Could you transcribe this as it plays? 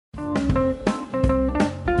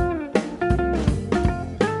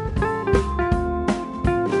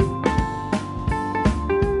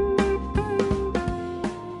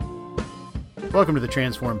Welcome to the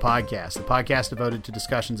Transform Podcast, the podcast devoted to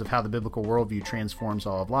discussions of how the biblical worldview transforms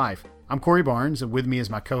all of life. I'm Cory Barnes, and with me is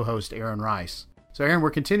my co-host, Aaron Rice. So, Aaron, we're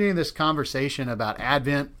continuing this conversation about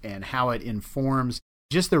Advent and how it informs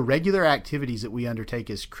just the regular activities that we undertake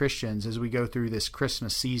as Christians as we go through this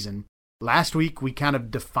Christmas season. Last week, we kind of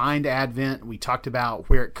defined Advent. We talked about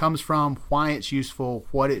where it comes from, why it's useful,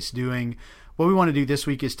 what it's doing. What we want to do this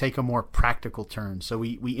week is take a more practical turn. So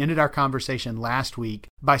we ended our conversation last week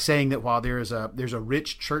by saying that while there's a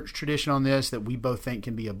rich church tradition on this that we both think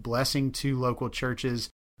can be a blessing to local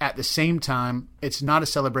churches, at the same time, it's not a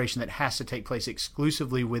celebration that has to take place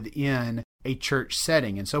exclusively within a church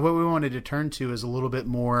setting. And so what we wanted to turn to is a little bit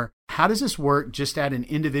more, how does this work just at an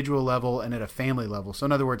individual level and at a family level? So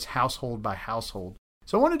in other words, household by household.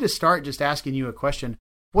 So I wanted to start just asking you a question.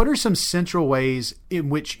 What are some central ways in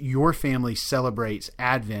which your family celebrates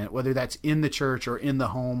Advent, whether that's in the church or in the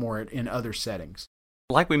home or in other settings?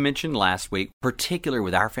 Like we mentioned last week, particularly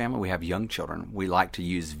with our family, we have young children. We like to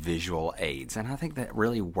use visual aids. And I think that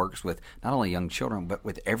really works with not only young children, but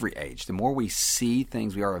with every age. The more we see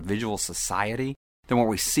things, we are a visual society. The more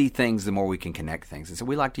we see things, the more we can connect things. And so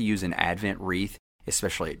we like to use an Advent wreath,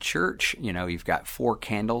 especially at church. You know, you've got 4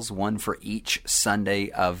 candles, one for each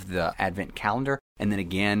Sunday of the Advent calendar. And then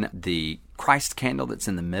again, the Christ candle that's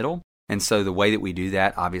in the middle. And so the way that we do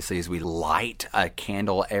that, obviously, is we light a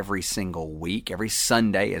candle every single week. Every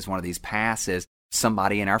Sunday, as one of these passes,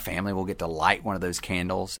 somebody in our family will get to light one of those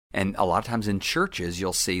candles. And a lot of times in churches,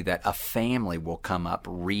 you'll see that a family will come up,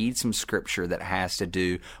 read some scripture that has to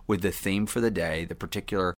do with the theme for the day, the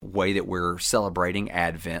particular way that we're celebrating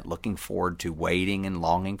Advent, looking forward to waiting and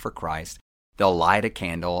longing for Christ. They'll light a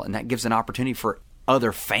candle, and that gives an opportunity for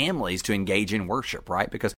other families to engage in worship, right?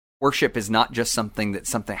 Because worship is not just something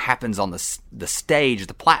happens on the stage,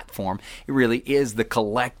 the platform. It really is the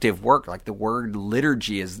collective work. Like the word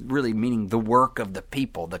liturgy is really meaning the work of the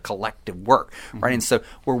people, the collective work, right? And so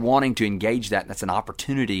we're wanting to engage that. That's an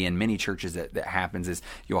opportunity in many churches that happens is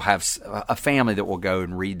you'll have a family that will go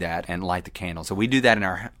and read that and light the candle. So we do that in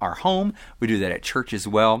our home. We do that at church as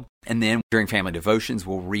well. And then during family devotions,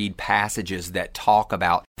 we'll read passages that talk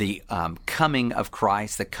about the coming of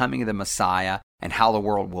Christ, the coming of the Messiah, and how the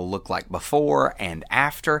world will look like before and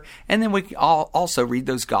after. And then we also read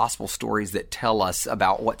those gospel stories that tell us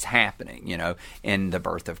about what's happening, you know, in the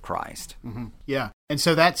birth of Christ. Mm-hmm. Yeah. And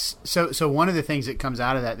so that's so one of the things that comes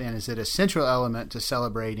out of that then is that a central element to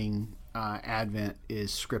celebrating Advent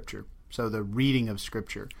is Scripture. So the reading of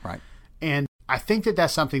Scripture. Right. And I think that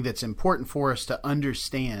that's something that's important for us to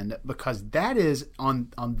understand because that is on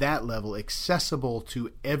that level accessible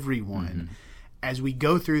to everyone as we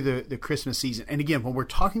go through the Christmas season. And again, when we're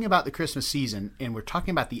talking about the Christmas season and we're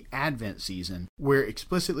talking about the Advent season, we're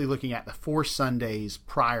explicitly looking at the 4 Sundays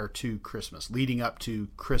prior to Christmas, leading up to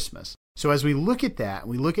Christmas. So as we look at that,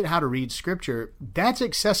 we look at how to read Scripture, that's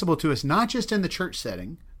accessible to us not just in the church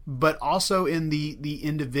setting, but also in the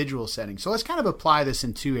individual setting. So let's kind of apply this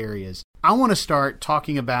in 2 areas. I want to start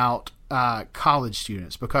talking about college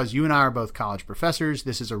students because you and I are both college professors.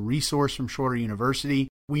 This is a resource from Shorter University.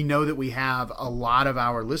 We know that we have a lot of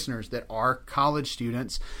our listeners that are college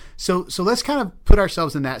students. So let's kind of put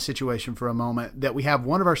ourselves in that situation for a moment, that we have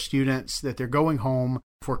one of our students that they're going home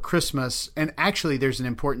for Christmas. And actually, there's an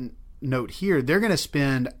important note here. They're going to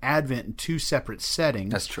spend Advent in 2 separate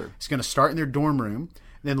settings. That's true. It's going to start in their dorm room,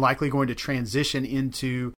 then likely going to transition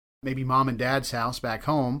into maybe mom and dad's house back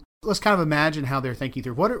home. Let's kind of imagine how they're thinking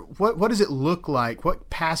through. What does it look like?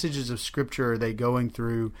 What passages of Scripture are they going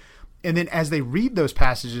through? And then as they read those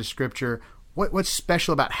passages of Scripture, what's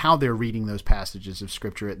special about how they're reading those passages of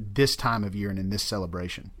Scripture at this time of year and in this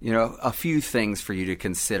celebration? You know, a few things for you to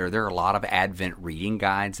consider. There are a lot of Advent reading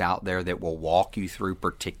guides out there that will walk you through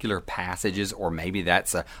particular passages, or maybe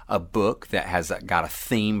that's a book that has got a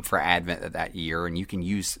theme for Advent that year, and you can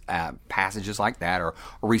use passages like that or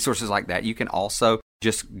resources like that. You can also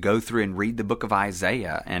just go through and read the book of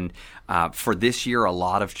Isaiah. And for this year, a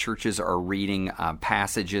lot of churches are reading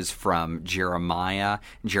passages from Jeremiah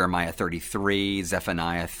 33,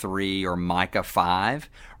 Zephaniah 3, or Micah 5,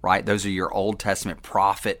 right? Those are your Old Testament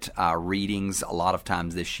prophet readings a lot of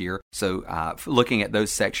times this year. So looking at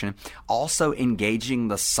those sections, also engaging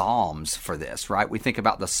the Psalms for this, right? We think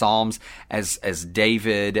about the Psalms as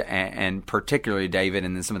David and particularly David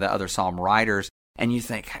and then some of the other Psalm writers. And you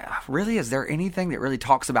think, really, is there anything that really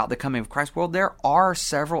talks about the coming of Christ? Well, there are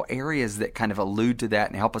several areas that kind of allude to that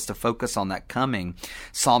and help us to focus on that coming.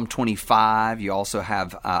 Psalm 25, you also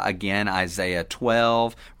have, again, Isaiah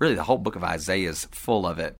 12. Really, the whole book of Isaiah is full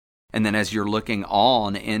of it. And then as you're looking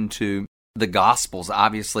on into The Gospels,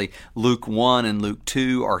 obviously, Luke 1 and Luke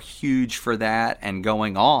 2 are huge for that, and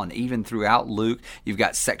going on. Even throughout Luke, you've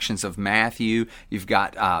got sections of Matthew, you've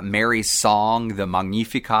got Mary's song, the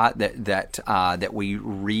Magnificat, that we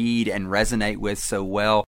read and resonate with so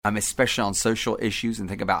well, especially on social issues, and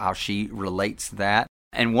think about how she relates to that.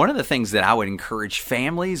 And one of the things that I would encourage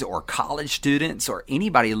families or college students or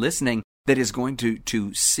anybody listening that is going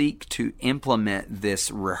to seek to implement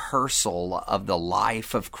this rehearsal of the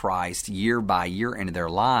life of Christ year by year into their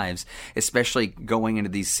lives, especially going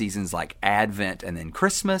into these seasons like Advent and then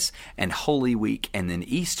Christmas and Holy Week and then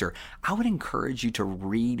Easter, I would encourage you to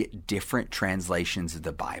read different translations of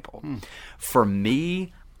the Bible. For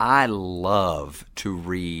me, I love to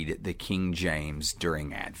read the King James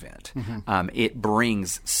during Advent. It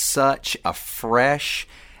brings such a fresh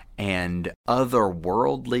and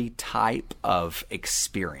otherworldly type of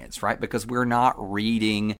experience, right? Because we're not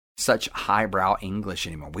reading such highbrow English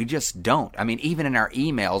anymore. We just don't. I mean, even in our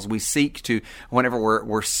emails, we seek to, whenever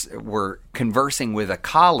we're conversing with a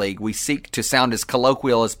colleague, we seek to sound as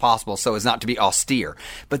colloquial as possible so as not to be austere.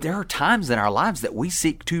 But there are times in our lives that we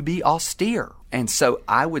seek to be austere. And so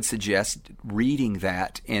I would suggest reading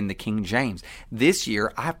that in the King James. This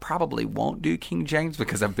year, I probably won't do King James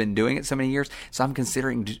because I've been doing it so many years. So I'm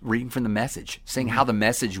considering reading from the Message, seeing how the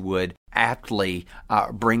Message would aptly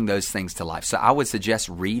bring those things to life. So I would suggest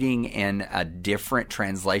reading in a different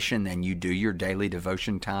translation than you do your daily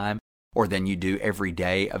devotion time, or than you do every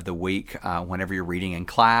day of the week whenever you're reading in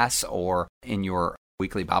class or in your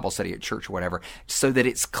weekly Bible study at church or whatever, so that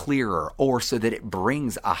it's clearer, or so that it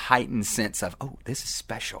brings a heightened sense of, oh, this is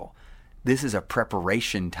special. This is a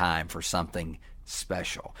preparation time for something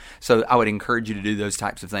special. So I would encourage you to do those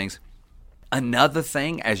types of things. Another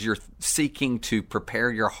thing, as you're seeking to prepare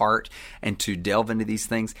your heart and to delve into these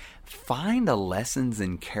things, find a lessons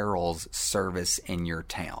and carols service in your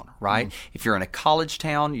town, right? If you're in a college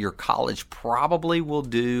town, your college probably will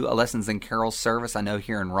do a lessons and carols service. I know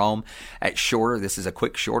here in Rome at Shorter, this is a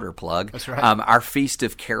quick Shorter plug. That's right. Our Feast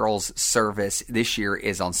of Carols service this year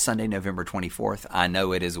is on Sunday, November 24th. I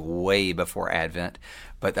know it is way before Advent,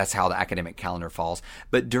 but that's how the academic calendar falls.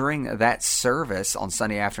 But during that service on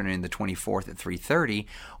Sunday afternoon, the 24th at 3:30,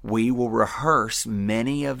 we will rehearse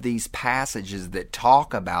many of these passages that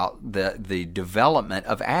talk about the development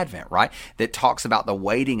of Advent, right? That talks about the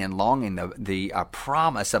waiting and longing, the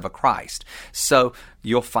promise of a Christ. So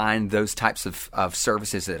you'll find those types of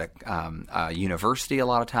services at a university a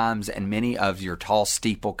lot of times, and many of your tall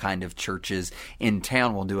steeple kind of churches in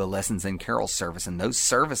town will do a lessons and carols service. And those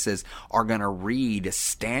services are going to read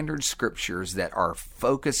standard scriptures that are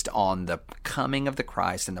focused on the coming of the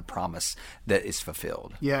Christ and the promise that is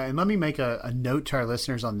fulfilled. Yeah, and let me make a note to our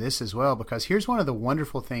listeners on this as well, because here's one of the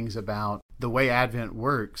wonderful things about the way Advent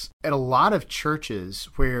works. At a lot of churches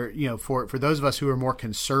where, for those of us who are more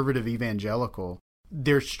conservative evangelical,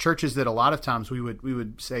 there's churches that a lot of times we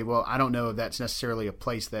would say, well, I don't know if that's necessarily a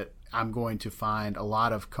place that I'm going to find a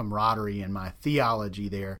lot of camaraderie in my theology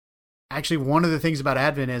there. Actually, one of the things about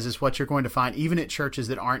Advent is what you're going to find even at churches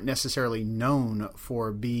that aren't necessarily known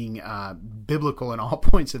for being biblical in all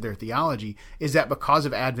points of their theology, is that because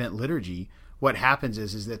of Advent liturgy, what happens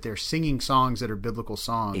is that they're singing songs that are biblical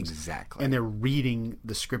songs. Exactly. And they're reading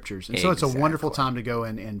the scriptures. And so it's a wonderful time to go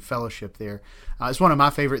and fellowship there. It's one of my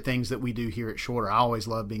favorite things that we do here at Shorter. I always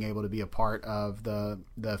love being able to be a part of the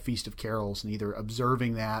Feast of Carols and either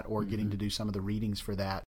observing that or getting to do some of the readings for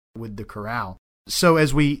that with the chorale. So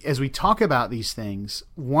as we talk about these things,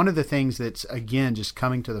 one of the things that's, again, just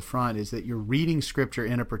coming to the front is that you're reading scripture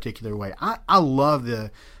in a particular way. I love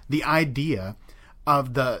the idea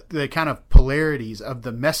of the kind of polarities of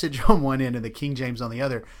the Message on one end and the King James on the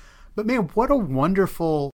other. But man, what a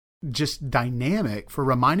wonderful just dynamic for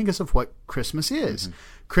reminding us of what Christmas is. Mm-hmm.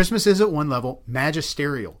 Christmas is at one level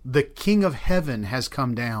magisterial. The King of Heaven has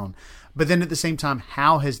come down. But then at the same time,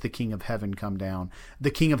 how has the King of Heaven come down?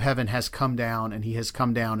 The King of Heaven has come down, and he has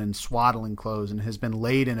come down in swaddling clothes and has been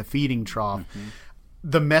laid in a feeding trough. Mm-hmm.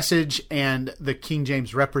 The Message and the King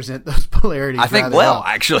James represent those polarities. I think well,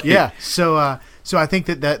 actually. Yeah. So I think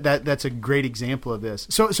that's a great example of this.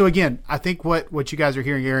 So again, I think what you guys are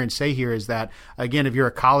hearing Aaron say here is that, again, if you're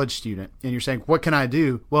a college student and you're saying, what can I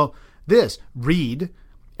do? Well, read,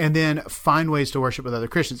 and then find ways to worship with other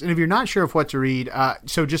Christians. And if you're not sure of what to read,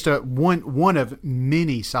 so just one of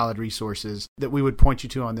many solid resources that we would point you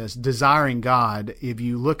to on this, Desiring God. If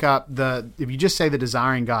you look up if you just say the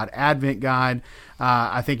Desiring God Advent Guide,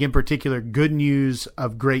 I think in particular, Good News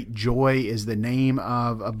of Great Joy is the name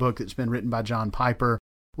of a book that's been written by John Piper.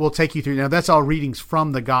 We'll take you through. Now, that's all readings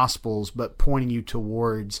from the Gospels, but pointing you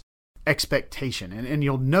towards expectation. And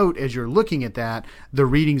you'll note as you're looking at that, the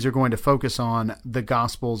readings are going to focus on the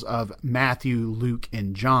Gospels of Matthew, Luke,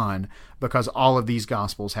 and John, because all of these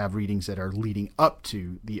Gospels have readings that are leading up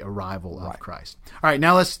to the arrival of Christ. All right,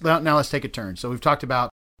 now let's take a turn. So we've talked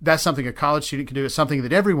about that's something a college student can do. It's something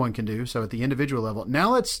that everyone can do. So at the individual level, now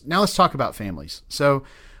let's talk about families. So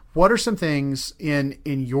what are some things in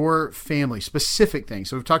your family, specific things?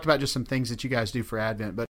 So we've talked about just some things that you guys do for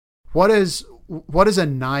Advent, but what does a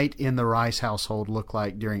night in the Rice household look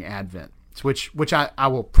like during Advent? Which I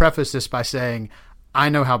will preface this by saying, I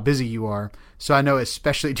know how busy you are, so I know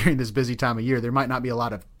especially during this busy time of year, there might not be a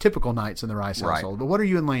lot of typical nights in the Rice household. But what are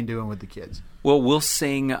you and Lane doing with the kids? Well, we'll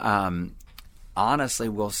sing. Honestly,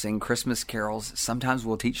 we'll sing Christmas carols. Sometimes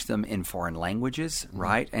we'll teach them in foreign languages,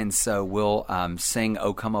 right? And so we'll sing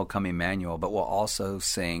O Come, Emmanuel, but we'll also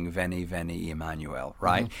sing Veni, Veni, Emmanuel,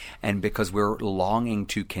 right? And because we're longing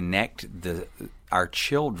to connect our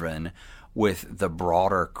children with the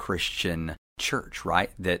broader Christian church,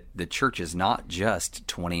 right? That the church is not just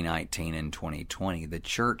 2019 and 2020. The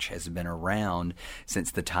church has been around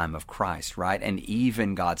since the time of Christ, right? And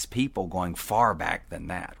even God's people going far back than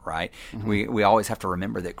that, right? We always have to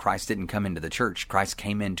remember that Christ didn't come into the church. Christ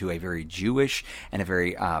came into a very Jewish and a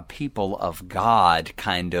very people of God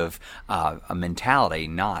kind of a mentality,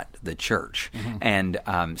 not the church. And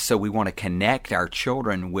so we want to connect our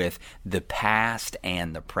children with the past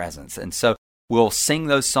and the present. And so we'll sing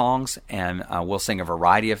those songs, and we'll sing a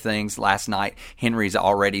variety of things. Last night, Henry's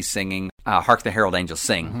already singing Hark the Herald Angels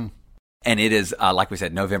Sing. And it is, like we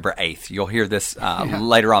said, November 8th. You'll hear this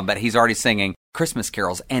later on, but he's already singing Christmas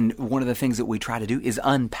carols. And one of the things that we try to do is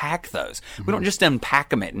unpack those. We don't just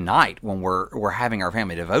unpack them at night when we're having our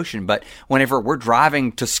family devotion, but whenever we're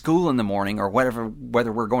driving to school in the morning or whether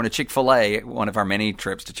we're going to Chick-fil-A, one of our many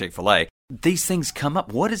trips to Chick-fil-A, these things come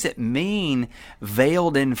up. What does it mean,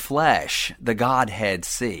 veiled in flesh, the Godhead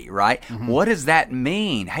see, right? What does that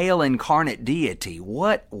mean? Hail incarnate deity.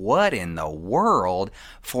 What in the world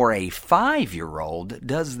for a 5-year-old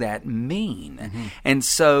does that mean? And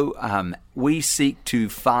so we seek to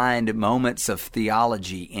find moments of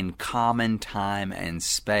theology in common time and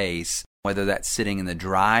space. Whether that's sitting in the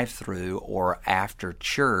drive-thru or after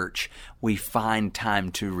church, we find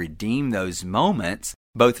time to redeem those moments,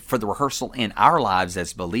 both for the rehearsal in our lives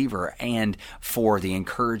as believer and for the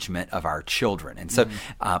encouragement of our children. And so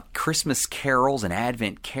Christmas carols and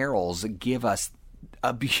Advent carols give us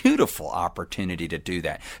a beautiful opportunity to do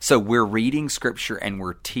that. So we're reading Scripture and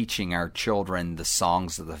we're teaching our children the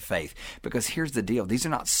songs of the faith. Because here's the deal. These are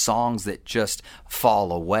not songs that just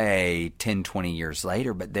fall away 10, 20 years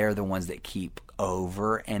later, but they're the ones that keep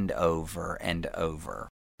over and over and over.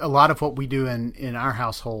 A lot of what we do in our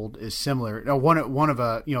household is similar. One of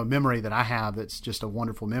a memory that I have that's just a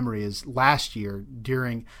wonderful memory is last year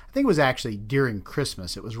I think it was actually during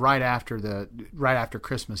Christmas. It was right after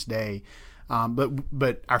Christmas Day.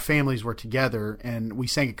 But our families were together and we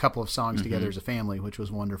sang a couple of songs together as a family, which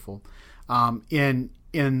was wonderful. In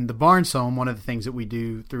the Barnes home, one of the things that we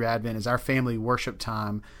do through Advent is our family worship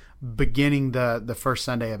time, beginning the first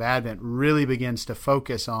Sunday of Advent, really begins to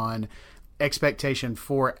focus on expectation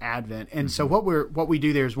for Advent. And so what we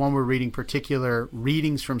do there is, one, we're reading particular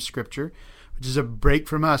readings from Scripture, which is a break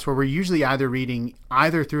from us, where we're usually either reading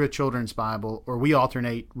through a children's Bible, or we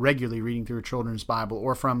alternate regularly reading through a children's Bible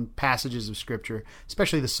or from passages of Scripture,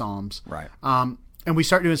 especially the Psalms. Right. And we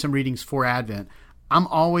start doing some readings for Advent. I'm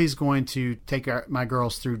always going to take my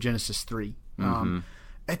girls through Genesis 3.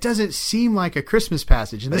 It doesn't seem like a Christmas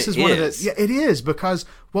passage, and this is one of the. Yeah, it is, because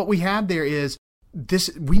what we have there is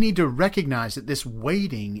this. We need to recognize that this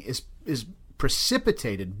waiting is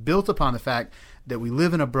built upon the fact that we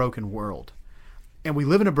live in a broken world. And we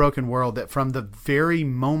live in a broken world that from the very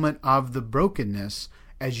moment of the brokenness,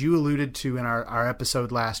 as you alluded to in our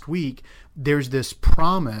episode last week, there's this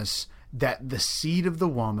promise that the seed of the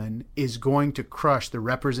woman is going to crush the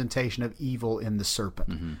representation of evil in the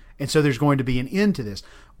serpent. And so there's going to be an end to this.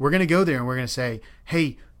 We're going to go there and we're going to say,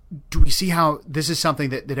 hey, do we see how this is something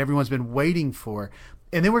that everyone's been waiting for?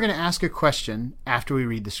 And then we're going to ask a question after we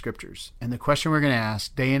read the Scriptures. And the question we're going to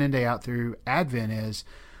ask day in and day out through Advent is,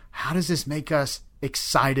 how does this make us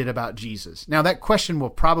excited about Jesus? Now, that question will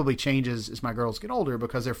probably change as my girls get older,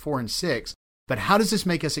 because they're 4 and 6. But how does this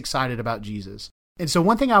make us excited about Jesus? And so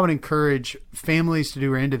one thing I would encourage families to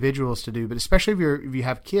do, or individuals to do, but especially if you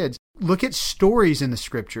have kids, look at stories in the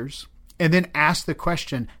Scriptures and then ask the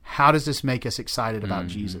question, how does this make us excited about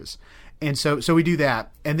Jesus? And so we do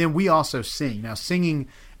that. And then we also sing. Now, singing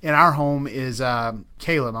in our home is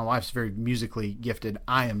Kayla. My wife's very musically gifted.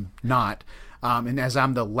 I am not. And as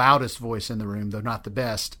I'm the loudest voice in the room, though not the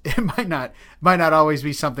best, it might not always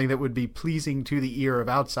be something that would be pleasing to the ear of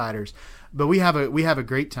outsiders. But we have a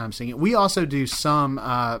great time singing. We also do some,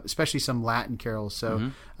 especially some Latin carols.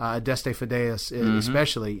 So Adeste Fideus,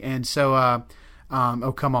 especially, and so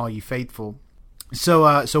O Come All Ye Faithful.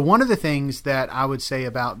 So one of the things that I would say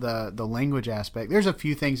about the language aspect, there's a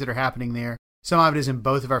few things that are happening there. Some of it is in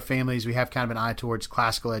both of our families. We have kind of an eye towards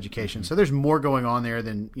classical education. So there's more going on there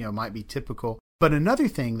than, might be typical. But another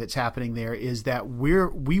thing that's happening there is that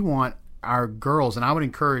we want our girls, and I would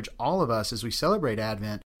encourage all of us as we celebrate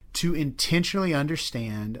Advent, to intentionally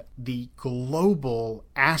understand the global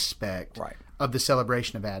aspect of the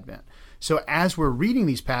celebration of Advent. So as we're reading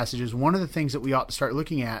these passages, one of the things that we ought to start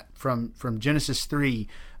looking at from Genesis 3,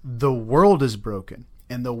 the world is broken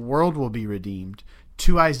and the world will be redeemed,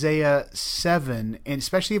 to Isaiah 7, and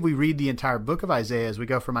especially if we read the entire book of Isaiah, as we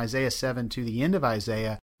go from Isaiah 7 to the end of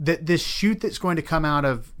Isaiah, that this shoot that's going to come out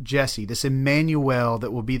of Jesse, this Emmanuel that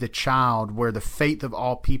will be the child where the faith of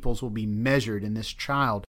all peoples will be measured in this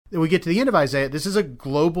child. Then we get to the end of Isaiah, this is a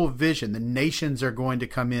global vision. The nations are going to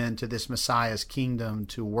come into this Messiah's kingdom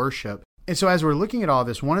to worship. And so as we're looking at all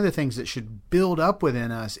this, one of the things that should build up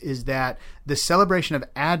within us is that the celebration of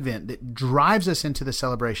Advent that drives us into the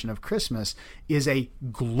celebration of Christmas is a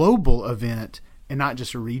global event and not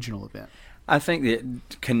just a regional event. I think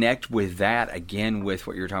that connect with that again with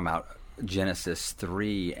what you're talking about, Genesis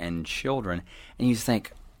 3 and children, and you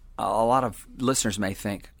think, a lot of listeners may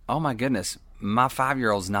think, oh my goodness, my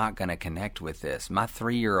 5-year-old's not going to connect with this. My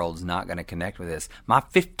 3-year-old's not going to connect with this. My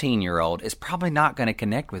 15-year-old is probably not going to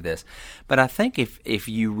connect with this. But I think if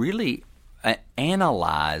you really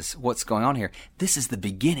analyze what's going on here, this is the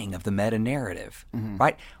beginning of the meta-narrative,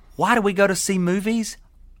 right? Why do we go to see movies?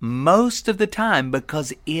 Most of the time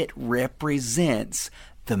because it represents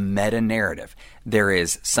the meta-narrative. There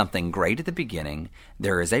is something great at the beginning,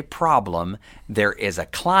 there is a problem, there is a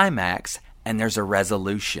climax, and there's a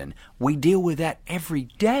resolution. We deal with that every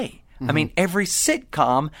day. I mean, every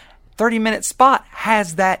sitcom, 30-minute spot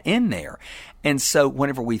has that in there. And so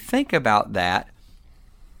whenever we think about that,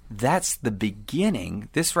 that's the beginning.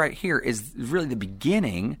 This right here is really the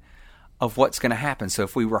beginning of what's going to happen. So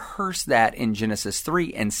if we rehearse that in Genesis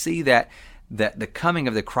 3 and see that the coming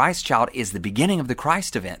of the Christ child is the beginning of the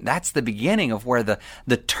Christ event. That's the beginning of where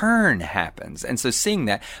the turn happens. And so seeing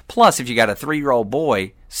that, plus if you got a 3-year-old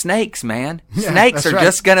boy, snakes, man. Snakes are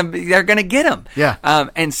just they're going to get him. Yeah.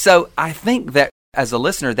 And so I think that as a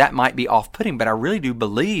listener, that might be off-putting, but I really do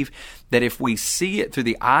believe that if we see it through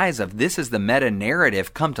the eyes of this is the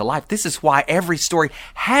meta-narrative come to life, this is why every story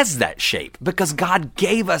has that shape, because God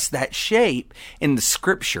gave us that shape in the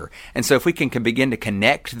Scripture. And so if we can begin to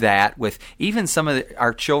connect that with even some of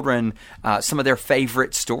our children, some of their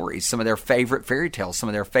favorite stories, some of their favorite fairy tales, some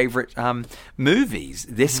of their favorite movies,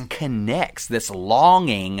 this connects, this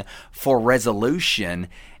longing for resolution,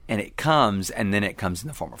 and it comes, and then it comes in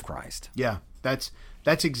the form of Christ. Yeah. That's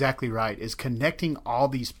exactly right, is connecting all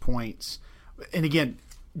these points. And again,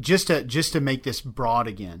 just to make this broad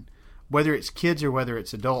again, whether it's kids or whether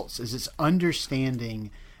it's adults, is it's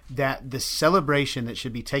understanding that the celebration that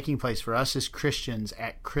should be taking place for us as Christians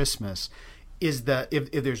at Christmas is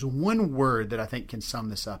if there's one word that I think can sum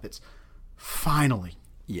this up, it's finally.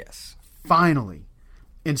 Yes. Finally.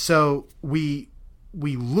 And so we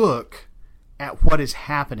look at what is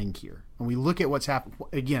happening here, and we look at what's happened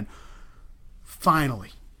again.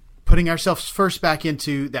 Finally, putting ourselves first back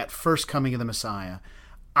into that first coming of the Messiah,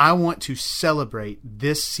 I want to celebrate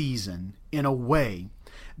this season in a way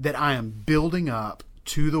that I am building up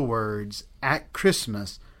to the words at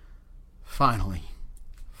Christmas, finally,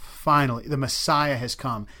 the Messiah has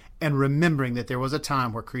come, and remembering that there was a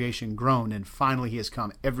time where creation groaned and finally he has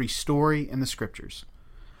come. Every story in the Scriptures,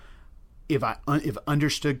 if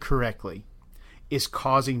understood correctly, is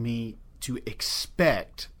causing me to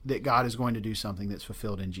expect that God is going to do something that's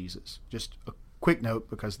fulfilled in Jesus. Just a quick note,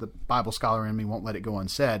 because the Bible scholar in me won't let it go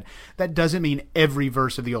unsaid. That doesn't mean every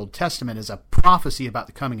verse of the Old Testament is a prophecy about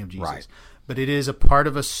the coming of Jesus. Right. But it is a part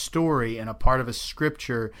of a story and a part of a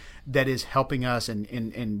scripture that is helping us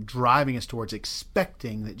and driving us towards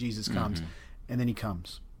expecting that Jesus comes. And then he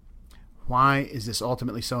comes. Why is this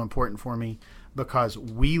ultimately so important for me? Because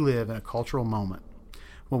we live in a cultural moment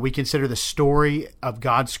when we consider the story of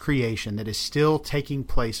God's creation that is still taking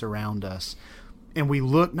place around us, and we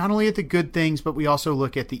look not only at the good things, but we also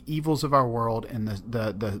look at the evils of our world and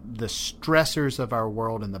the stressors of our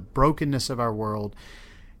world and the brokenness of our world,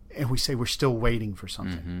 and we say we're still waiting for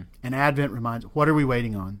something. And Advent reminds, what are we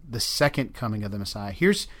waiting on? The second coming of the Messiah.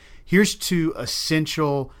 Here's two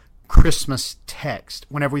essential Christmas text,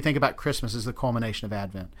 whenever we think about Christmas as the culmination of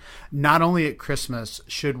Advent. Not only at Christmas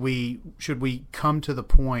should we come to the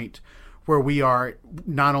point where we are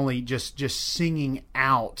not only just singing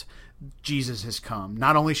out Jesus has come.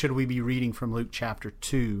 Not only should we be reading from Luke chapter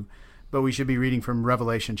 2, but we should be reading from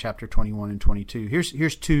Revelation chapter 21 and 22.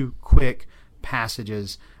 Here's two quick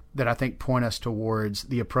passages that I think point us towards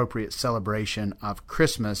the appropriate celebration of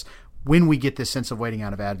Christmas when we get this sense of waiting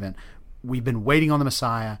out of Advent. We've been waiting on the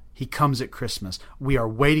Messiah. He comes at Christmas. We are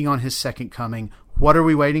waiting on his second coming. What are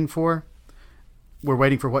we waiting for? We're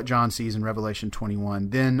waiting for what John sees in Revelation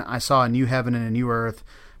 21. Then I saw a new heaven and a new earth,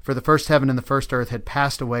 for the first heaven and the first earth had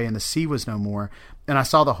passed away, and the sea was no more. And I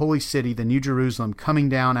saw the holy city, the new Jerusalem, coming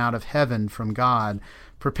down out of heaven from God,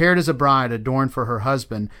 prepared as a bride adorned for her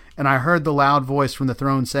husband. And I heard the loud voice from the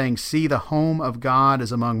throne saying, See, the home of God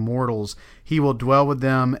is among mortals. He will dwell with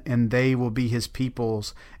them, and they will be his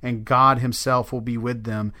peoples, and God himself will be with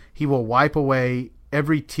them. He will wipe away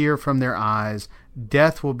every tear from their eyes.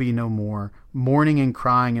 Death will be no more. Mourning and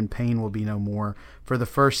crying and pain will be no more, for the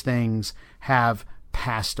first things have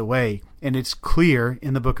passed away. And it's clear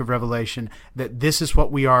in the book of Revelation that this is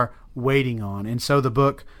what we are waiting on. And so the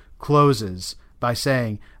book closes by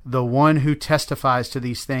saying, the one who testifies to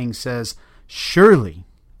these things says, surely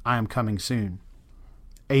I am coming soon.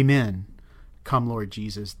 Amen. Come, Lord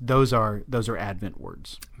Jesus. Those are Advent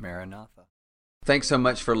words. Maranatha. Thanks so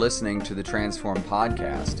much for listening to the Transformed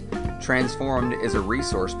podcast. Transformed is a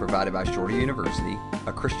resource provided by Shorter University,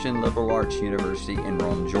 a Christian liberal arts university in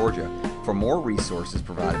Rome, Georgia. For more resources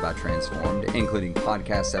provided by Transformed, including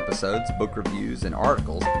podcast episodes, book reviews, and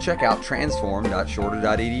articles, check out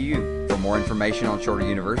transformed.shorter.edu. For more information on Shorter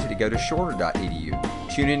University, go to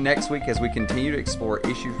shorter.edu. Tune in next week as we continue to explore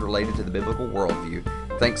issues related to the biblical worldview.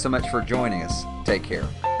 Thanks so much for joining us. Take care.